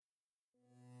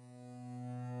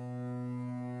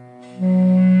Welcome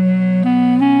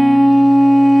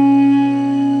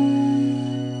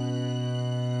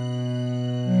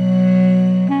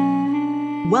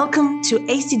to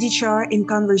ACDHR in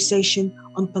Conversation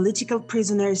on Political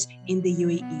Prisoners in the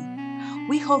UAE.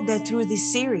 We hope that through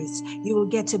this series, you will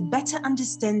get a better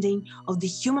understanding of the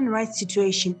human rights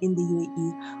situation in the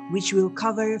UAE, which will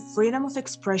cover freedom of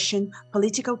expression,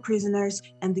 political prisoners,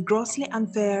 and the grossly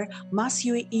unfair mass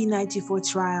UAE 94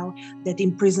 trial that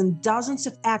imprisoned dozens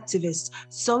of activists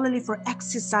solely for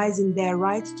exercising their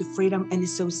rights to freedom and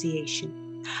association.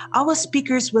 Our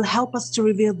speakers will help us to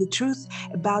reveal the truth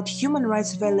about human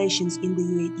rights violations in the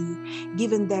UAE,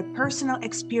 given their personal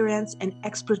experience and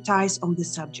expertise on the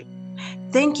subject.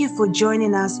 Thank you for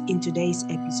joining us in today's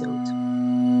episode.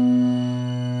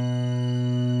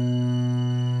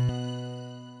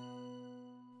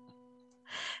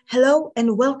 Hello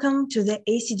and welcome to the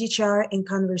ACDHR in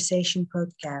Conversation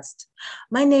podcast.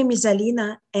 My name is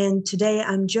Alina, and today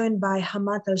I'm joined by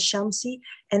Hamad Al-Shamsi,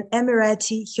 an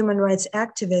Emirati human rights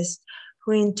activist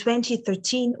who in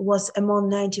 2013 was among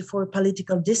 94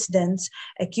 political dissidents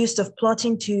accused of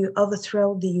plotting to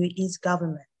overthrow the UAE's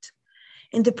government.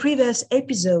 In the previous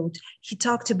episode, he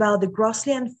talked about the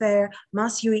grossly unfair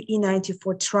mass UAE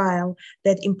 94 trial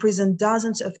that imprisoned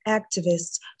dozens of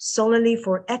activists solely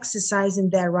for exercising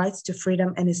their rights to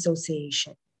freedom and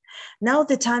association. Now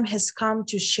the time has come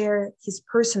to share his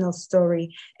personal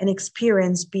story and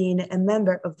experience being a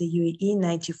member of the UAE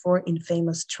 94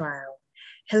 infamous trial.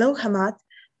 Hello, Hamad.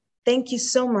 Thank you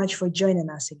so much for joining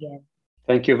us again.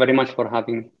 Thank you very much for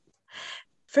having me.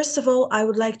 First of all, I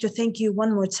would like to thank you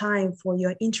one more time for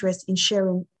your interest in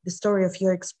sharing the story of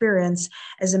your experience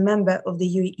as a member of the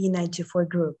UAE 94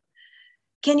 group.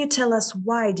 Can you tell us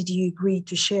why did you agree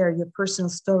to share your personal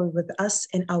story with us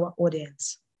and our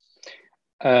audience?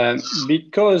 Thank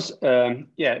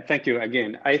you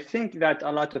again. I think that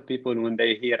a lot of people, when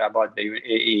they hear about the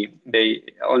UAE, they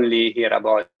only hear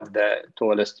about the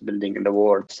tallest building in the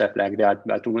world, stuff like that.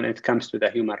 But when it comes to the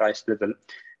human rights level,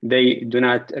 they do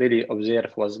not really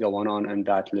observe what's going on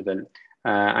that level.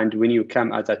 And when you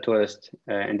come as a tourist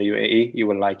in the UAE, you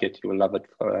will like it, you will love it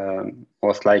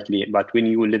most likely. But when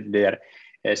you live there,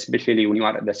 especially when you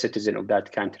are the citizen of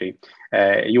that country,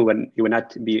 you will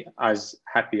not be as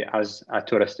happy as a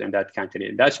tourist in that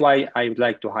country. That's why I would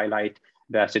like to highlight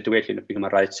the situation of human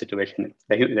rights situation,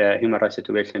 the human rights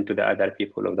situation to the other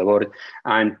people of the world,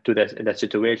 and to the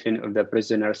situation of the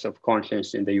prisoners of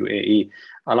conscience in the UAE.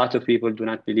 A lot of people do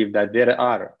not believe that there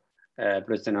are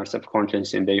prisoners of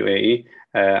conscience in the UAE.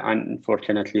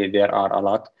 Unfortunately, there are a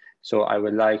lot. So I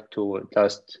would like to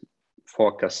just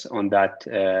focus on that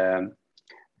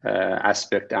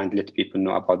aspect and let people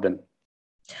know about them.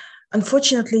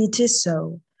 Unfortunately, it is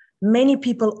so. Many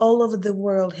people all over the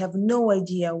world have no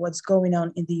idea what's going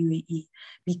on in the UAE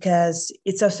because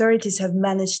its authorities have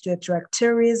managed to attract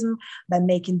tourism by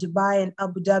making Dubai and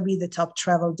Abu Dhabi the top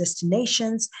travel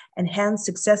destinations, and hence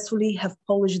successfully have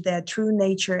polished their true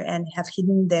nature and have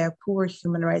hidden their poor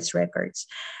human rights records.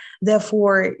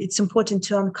 Therefore, it's important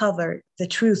to uncover the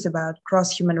truth about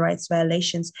gross human rights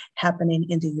violations happening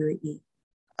in the UAE.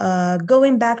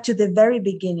 Going back to the very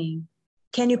beginning,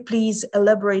 can you please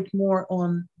elaborate more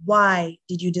on why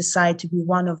did you decide to be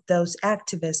one of those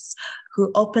activists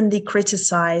who openly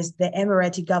criticized the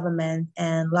Emirati government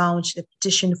and launched a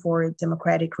petition for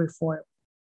democratic reform?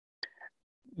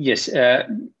 Yes,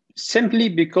 simply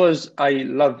because I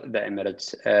love the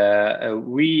Emirates.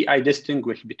 I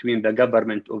distinguish between the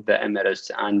government of the Emirates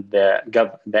and the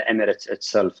Emirates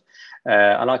itself.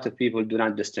 A lot of people do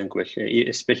not distinguish,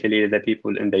 especially the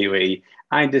people in the UAE.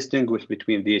 I distinguish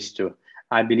between these two.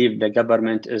 I believe the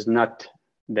government is not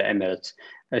the Emirates.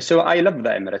 So I love the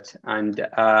Emirates, and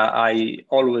I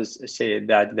always say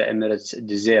that the Emirates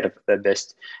deserve the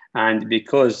best. And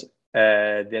because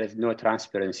there is no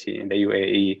transparency in the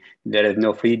UAE, there is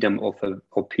no freedom of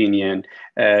opinion,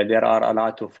 there are a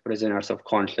lot of prisoners of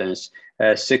conscience.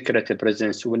 Secret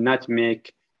prisons will not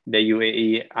make the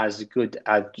UAE as good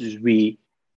as we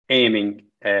aiming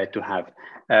to have.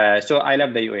 So I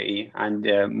love the UAE,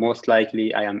 and most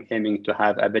likely I am aiming to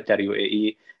have a better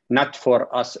UAE, not for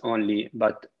us only,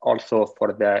 but also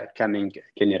for the coming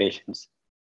generations.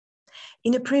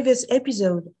 In a previous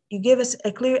episode, you gave us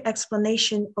a clear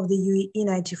explanation of the UAE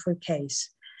 94 case.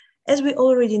 As we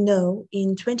already know,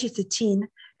 in 2013,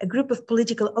 a group of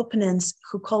political opponents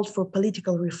who called for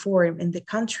political reform in the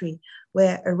country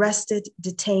were arrested,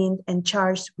 detained, and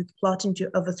charged with plotting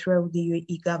to overthrow the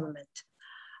UAE government.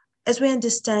 As we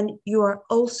understand, you are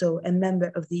also a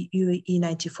member of the UAE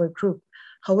 94 group.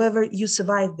 However, you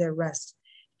survived the arrest.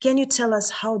 Can you tell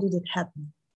us how did it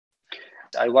happen?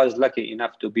 I was lucky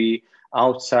enough to be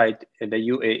outside the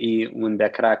UAE when the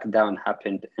crackdown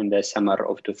happened in the summer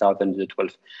of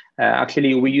 2012.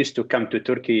 Actually, we used to come to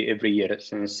Turkey every year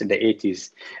since the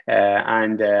 80s.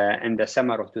 And in the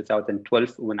summer of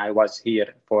 2012, when I was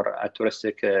here for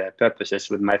touristic purposes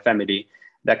with my family,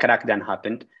 the crackdown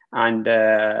happened. And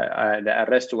the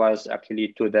arrest was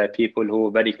actually to the people who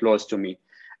were very close to me.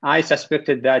 I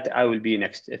suspected that I will be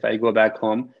next. If I go back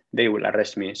home, they will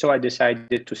arrest me. So I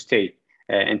decided to stay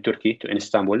in Turkey, in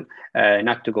Istanbul,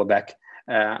 not to go back.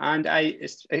 And I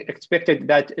expected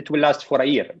that it will last for a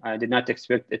year. I did not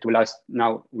expect it will last.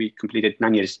 Now we completed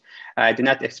 9 years. I did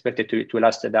not expect it to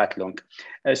last that long.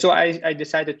 So I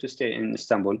decided to stay in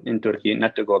Istanbul, in Turkey,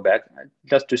 not to go back,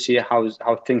 just to see how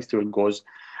things will go.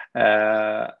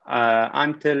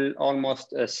 Until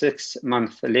almost 6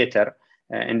 months later,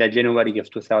 in the January of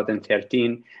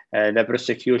 2013, the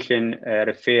prosecution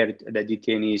referred the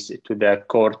detainees to the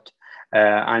court,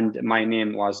 and my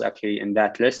name was actually in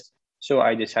that list. So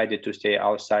I decided to stay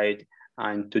outside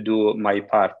and to do my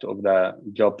part of the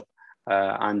job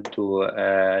and to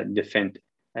defend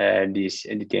these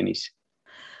detainees.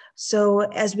 So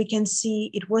as we can see,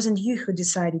 it wasn't you who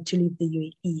decided to leave the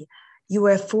UAE. You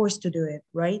were forced to do it,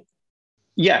 right?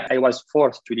 Yeah, I was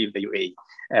forced to leave the UAE.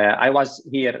 I was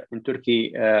here in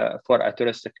Turkey for a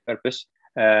touristic purpose.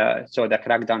 So the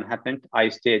crackdown happened. I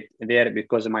stayed there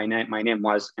because my name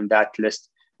was in that list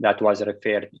that was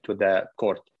referred to the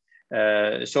court.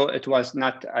 So it was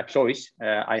not a choice.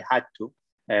 I had to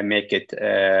make it.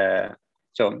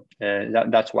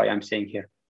 That's why I'm staying here.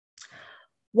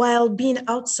 While being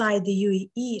outside the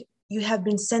UAE, you have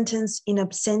been sentenced in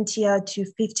absentia to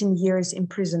 15 years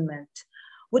imprisonment.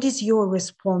 What is your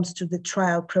response to the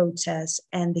trial process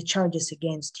and the charges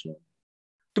against you?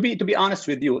 To be honest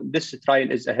with you, this trial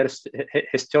is a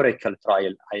historical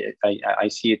trial. I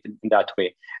see it in that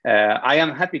way. I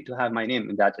am happy to have my name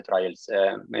in that trials,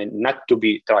 not to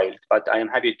be trialed, but I am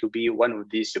happy to be one of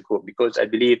these group because I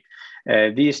believe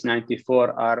these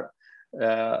 94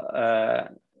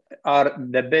 are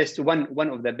the best, one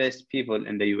of the best people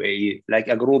in the UAE, like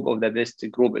a group of the best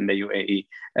group in the UAE.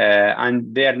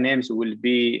 And their names will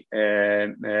be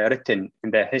written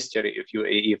in the history of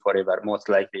UAE forever, most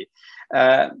likely.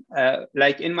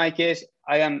 Like in my case,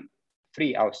 I am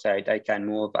free outside. I can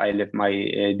move. I live my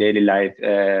daily life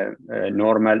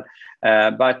normal.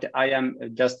 But I am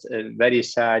just very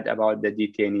sad about the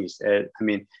detainees. I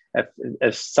mean,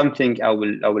 if something I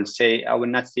will say, I will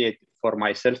not say it for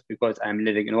myself because I'm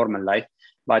living a normal life,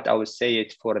 but I will say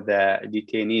it for the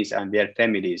detainees and their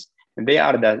families. And they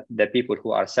are the people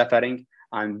who are suffering,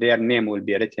 and their name will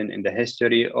be written in the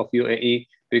history of UAE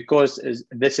because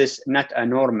this is not a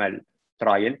normal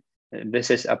trial. This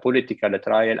is a political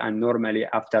trial, and normally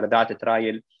after that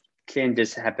trial,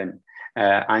 changes happen.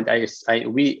 And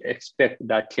we expect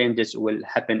that changes will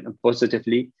happen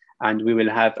positively, and we will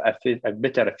have a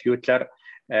better future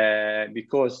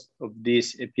because of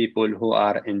these people who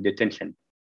are in detention.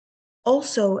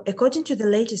 Also, according to the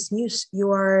latest news,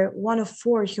 you are one of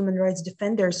 4 human rights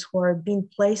defenders who are being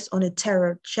placed on a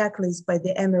terror checklist by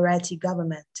the Emirati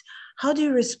government. How do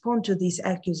you respond to these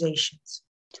accusations?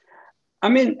 I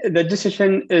mean, the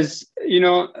decision is,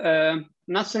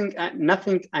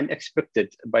 nothing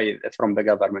unexpected from the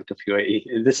government of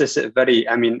UAE. This is very,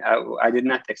 I did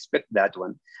not expect that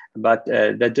one, but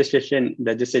the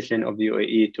decision of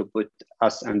UAE to put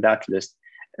us on that list,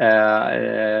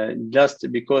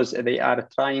 just because they are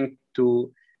trying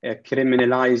to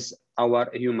criminalize our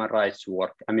human rights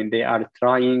work. I mean, they are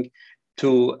trying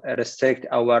to restrict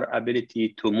our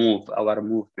ability to move, our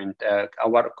movement.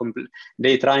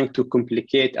 They're trying to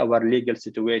complicate our legal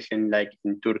situation, like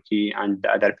in Turkey and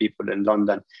other people in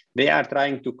London. They are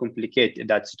trying to complicate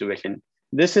that situation.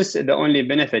 This is the only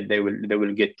benefit they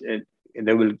will get.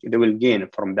 They will gain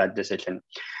from that decision.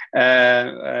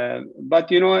 But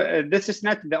this is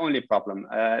not the only problem.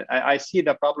 I see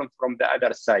the problem from the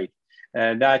other side.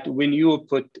 That when you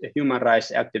put human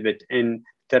rights activists in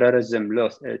terrorism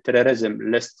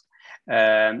list,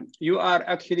 you are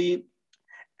actually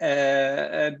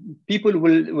people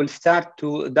will start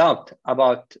to doubt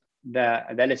about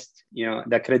the list,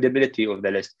 the credibility of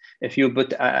the list. If you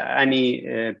put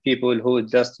any people who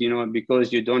just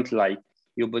because you don't like,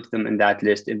 you put them in that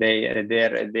list.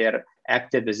 Their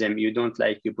activism you don't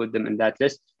like, you put them in that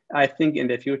list. I think in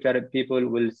the future people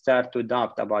will start to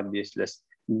doubt about this list.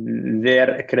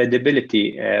 Their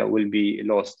credibility will be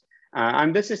lost.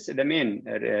 And this is the main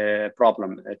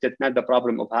problem. It's not the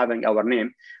problem of having our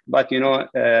name, but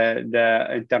the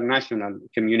international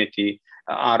community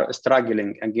are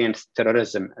struggling against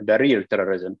terrorism, the real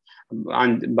terrorism.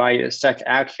 And by such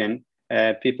action,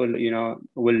 people,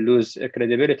 will lose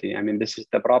credibility. I mean, this is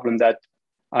the problem that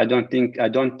I don't think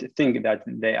that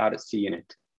they are seeing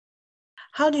it.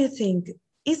 How do you think,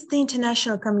 is the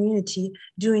international community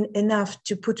doing enough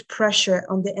to put pressure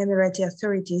on the Emirati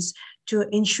authorities to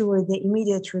ensure the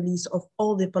immediate release of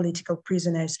all the political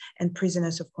prisoners and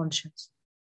prisoners of conscience?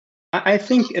 I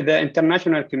think the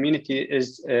international community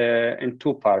is in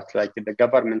two parts, like the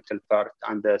governmental part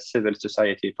and the civil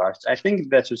society part. I think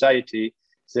the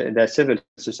civil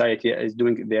society is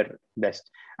doing their best.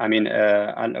 I mean,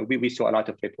 we saw a lot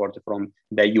of reports from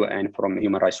the UN, from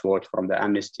Human Rights Watch, from the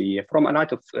Amnesty, from a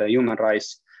lot of human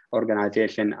rights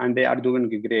organizations, and they are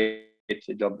doing a great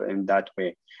job in that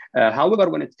way. However,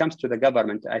 when it comes to the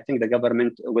government, I think the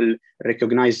government will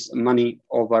recognize money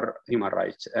over human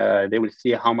rights. They will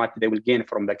see how much they will gain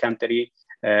from the country.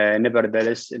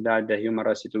 Nevertheless, that the human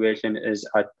rights situation is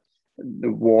at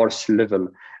the worst level.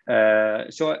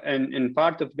 So in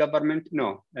part of government,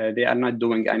 no, they are not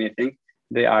doing anything.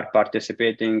 They are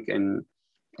participating in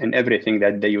everything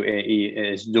that the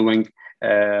UAE is doing.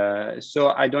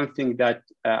 So I don't think that,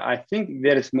 I think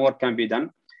there is more can be done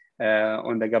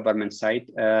on the government side.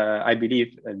 I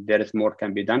believe there is more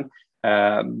can be done,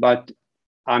 but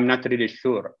I'm not really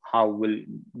sure how will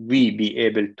we be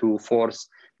able to force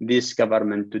this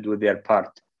government to do their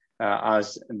part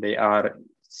as they are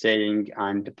saying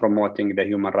and promoting the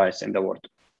human rights in the world.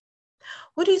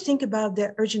 What do you think about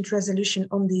the urgent resolution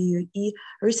on the UAE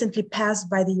recently passed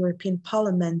by the European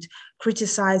Parliament,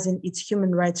 criticizing its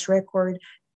human rights record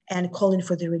and calling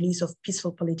for the release of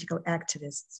peaceful political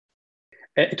activists?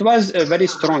 It was a very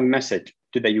strong message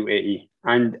to the UAE,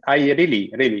 and I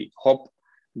really, really hope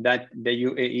that the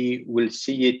UAE will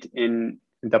see it in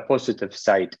the positive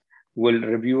side, will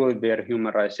review their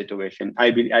human rights situation.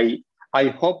 I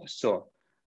hope so.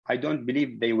 I don't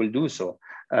believe they will do so,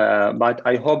 but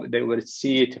I hope they will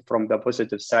see it from the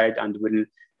positive side and will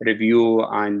review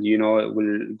and,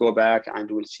 will go back and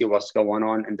will see what's going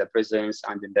on in the prisons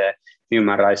and in the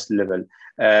human rights level.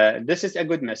 This is a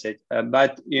good message,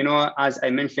 but, as I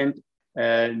mentioned,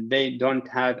 they don't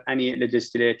have any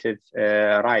legislative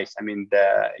rights. I mean,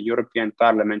 the European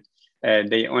Parliament,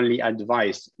 they only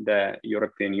advise the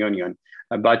European Union.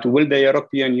 But will the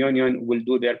European Union will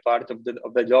do their part of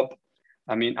the job?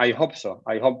 I mean, I hope so.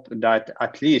 I hope that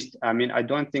at least, I mean, I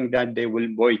don't think that they will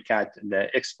boycott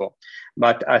the expo,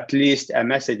 but at least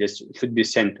messages should be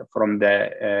sent from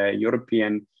the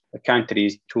European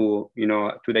countries to,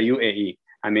 to the UAE.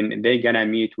 I mean, they're gonna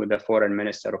meet with the foreign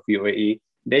minister of UAE.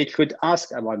 They should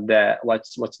ask about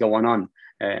what's going on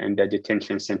in the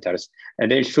detention centers.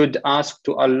 And they should ask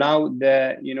to allow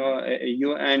the,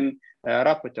 UN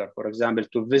rapporteur, for example,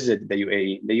 to visit the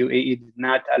UAE. The UAE did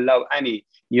not allow any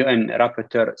UN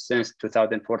rapporteur since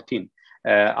 2014.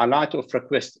 A lot of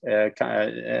requests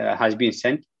has been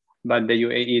sent, but the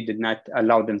UAE did not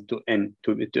allow them to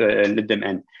let them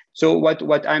in. So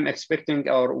what I'm expecting,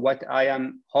 or what I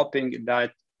am hoping,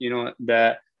 that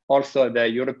also the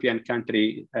European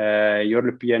country,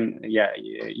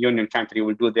 Union country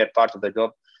will do their part of the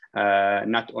job,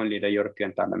 not only the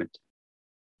European Parliament.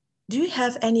 Do you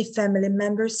have any family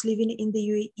members living in the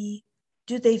UAE?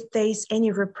 Do they face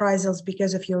any reprisals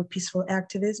because of your peaceful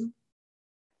activism?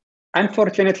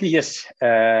 Unfortunately, yes,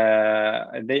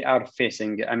 they are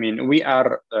facing. I mean, we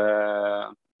are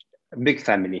a big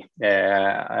family.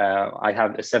 I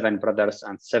have 7 brothers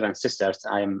and 7 sisters.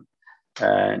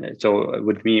 So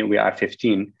with me, we are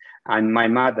 15. And my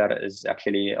mother is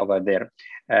actually over there.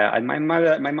 And my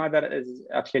mother is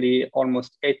actually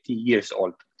almost 80 years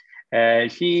old.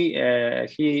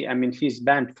 She's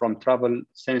banned from travel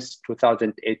since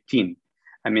 2018.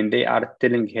 I mean, they are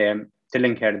telling her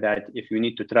that if you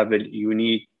need to travel, you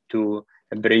need to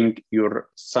bring your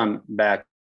son back.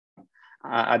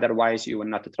 Otherwise, you will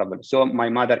not travel. So my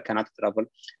mother cannot travel.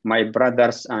 My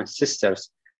brothers and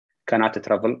sisters cannot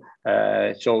travel.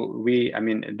 Every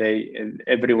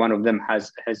one of them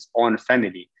has his own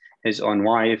family, his own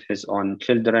wife, his own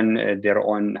children, their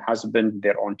own husband,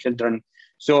 their own children.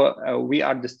 So we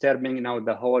are disturbing now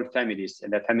the whole families,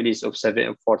 the families of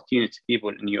 14 people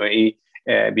in UAE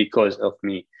because of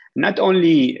me. Not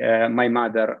only my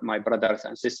mother, my brothers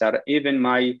and sister, even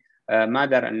my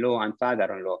mother-in-law and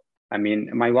father-in-law. I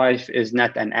mean, my wife is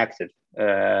not an active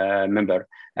member.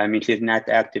 I mean, she's not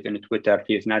active in Twitter.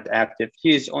 She's not active.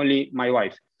 She's only my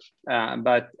wife.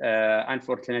 But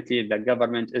unfortunately, the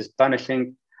government is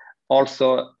punishing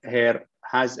also her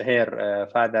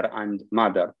father and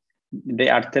mother. They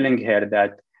are telling her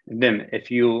that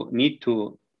if you need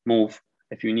to move,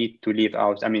 if you need to leave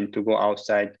out, to go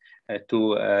outside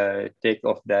to take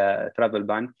off the travel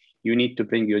ban, you need to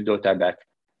bring your daughter back.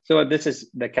 So this is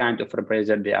the kind of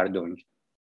reprisal they are doing.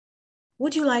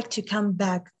 Would you like to come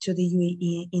back to the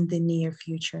UAE in the near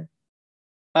future?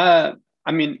 I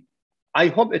mean, I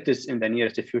hope it is in the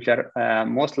nearest future.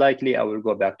 Most likely, I will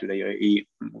go back to the UAE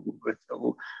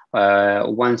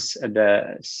once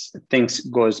the things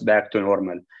goes back to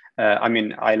normal. I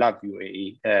mean, I love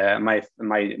UAE.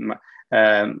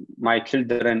 My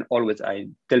children always, I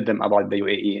tell them about the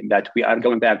UAE, that we are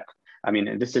going back. I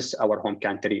mean, this is our home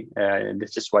country.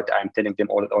 This is what I'm telling them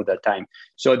all the time.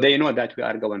 So they know that we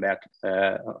are going back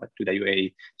to the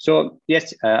UAE. So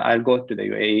yes, I'll go to the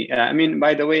UAE. I mean,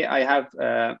 by the way, I have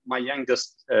my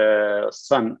youngest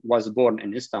son was born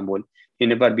in Istanbul. He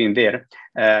never been there,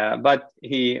 but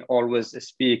he always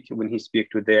speak when he speak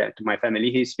to my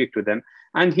family. He speak to them,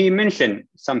 and he mentioned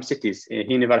some cities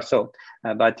he never saw,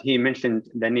 but he mentioned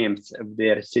the names of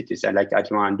their cities like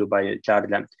Ajman, Dubai,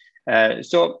 Sharjah.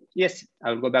 So yes,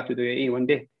 I'll go back to the UAE one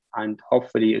day, and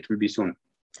hopefully it will be soon.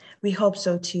 We hope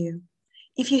so too.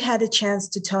 If you had a chance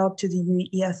to talk to the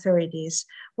UAE authorities,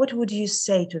 what would you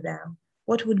say to them?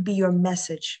 What would be your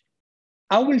message?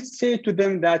 I will say to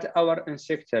them that our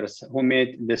ancestors who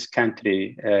made this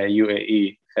country,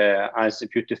 UAE, as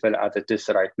beautiful as it is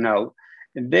right now,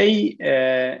 they,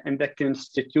 in the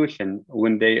Constitution,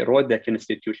 when they wrote the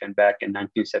Constitution back in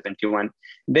 1971,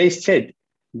 they said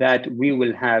that we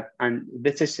will have, and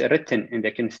this is written in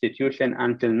the Constitution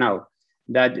until now,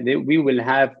 that we will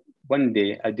have one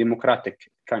day a democratic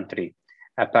country,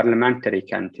 a parliamentary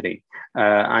country.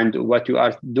 And what you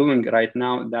are doing right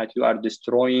now, that you are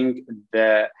destroying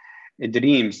the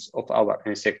dreams of our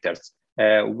ancestors.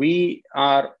 We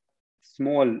are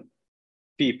small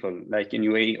people, like in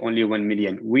UAE, only 1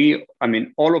 million. I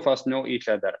mean, all of us know each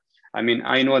other. I mean,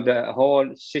 I know the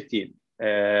whole city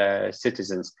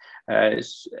citizens. We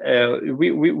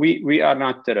are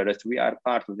not terrorists. We are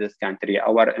part of this country.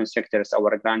 Our ancestors,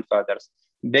 our grandfathers,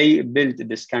 they built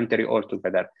this country all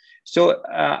together. So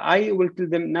I will tell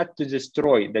them not to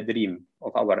destroy the dream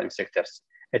of our ancestors.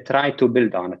 Try to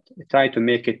build on it. Try to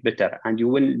make it better. And you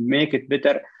will make it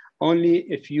better only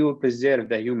if you preserve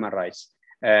the human rights.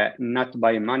 Not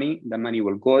by money. The money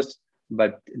will go,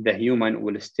 but the human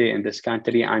will stay in this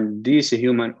country. And these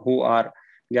human who are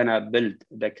gonna build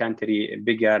the country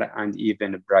bigger and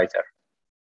even brighter.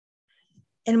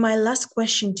 And my last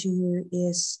question to you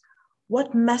is,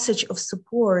 what message of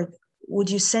support would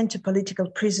you send to political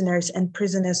prisoners and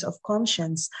prisoners of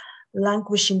conscience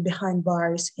languishing behind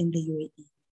bars in the UAE?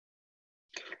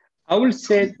 I will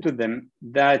say to them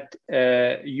that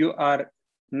you are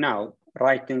now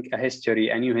writing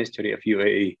a new history of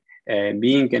UAE,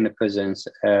 being in the prisons,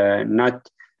 not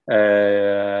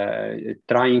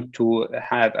trying to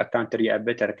have a country, a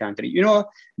better country. You know,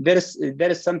 there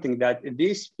is something that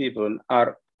these people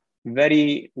are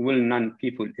very well-known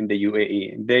people in the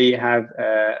UAE. They have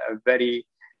a very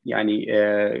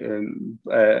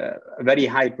very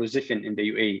high position in the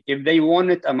UAE. If they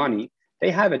wanted a money, they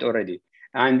have it already.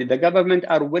 And the government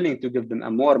are willing to give them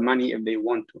more money if they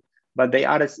want to. But they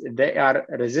are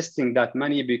resisting that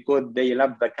money because they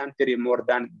love the country more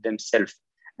than themselves.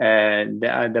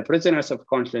 The prisoners of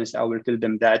conscience, I will tell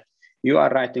them that you are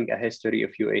writing a history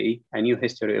of UAE, a new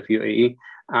history of UAE,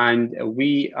 and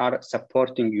we are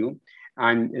supporting you.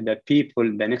 And the people,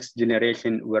 the next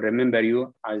generation will remember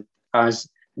you as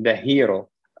the hero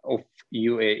of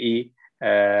UAE.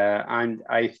 And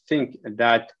I think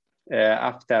that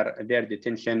after their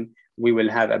detention, we will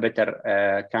have a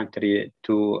better country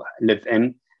to live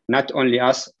in, not only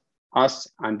us,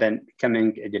 and then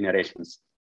coming generations.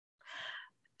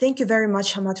 Thank you very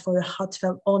much, Hamad, for your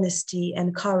heartfelt honesty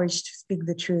and courage to speak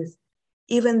the truth.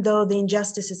 Even though the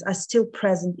injustices are still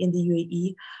present in the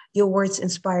UAE, your words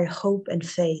inspire hope and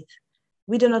faith.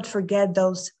 We do not forget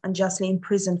those unjustly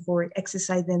imprisoned for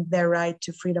exercising their right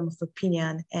to freedom of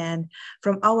opinion. And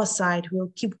from our side,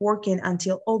 we'll keep working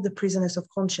until all the prisoners of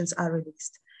conscience are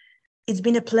released. It's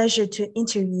been a pleasure to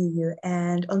interview you.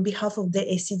 And on behalf of the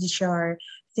ACDHR,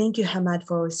 thank you, Hamad,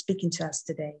 for speaking to us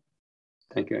today.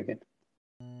 Thank you again.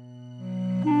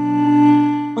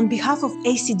 On behalf of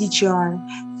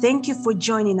ACDHR, thank you for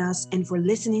joining us and for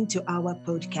listening to our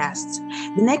podcast.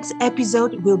 The next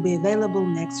episode will be available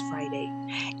next Friday.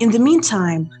 In the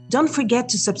meantime, don't forget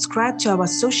to subscribe to our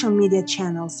social media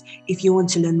channels if you want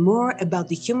to learn more about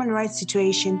the human rights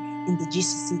situation in the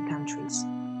GCC countries.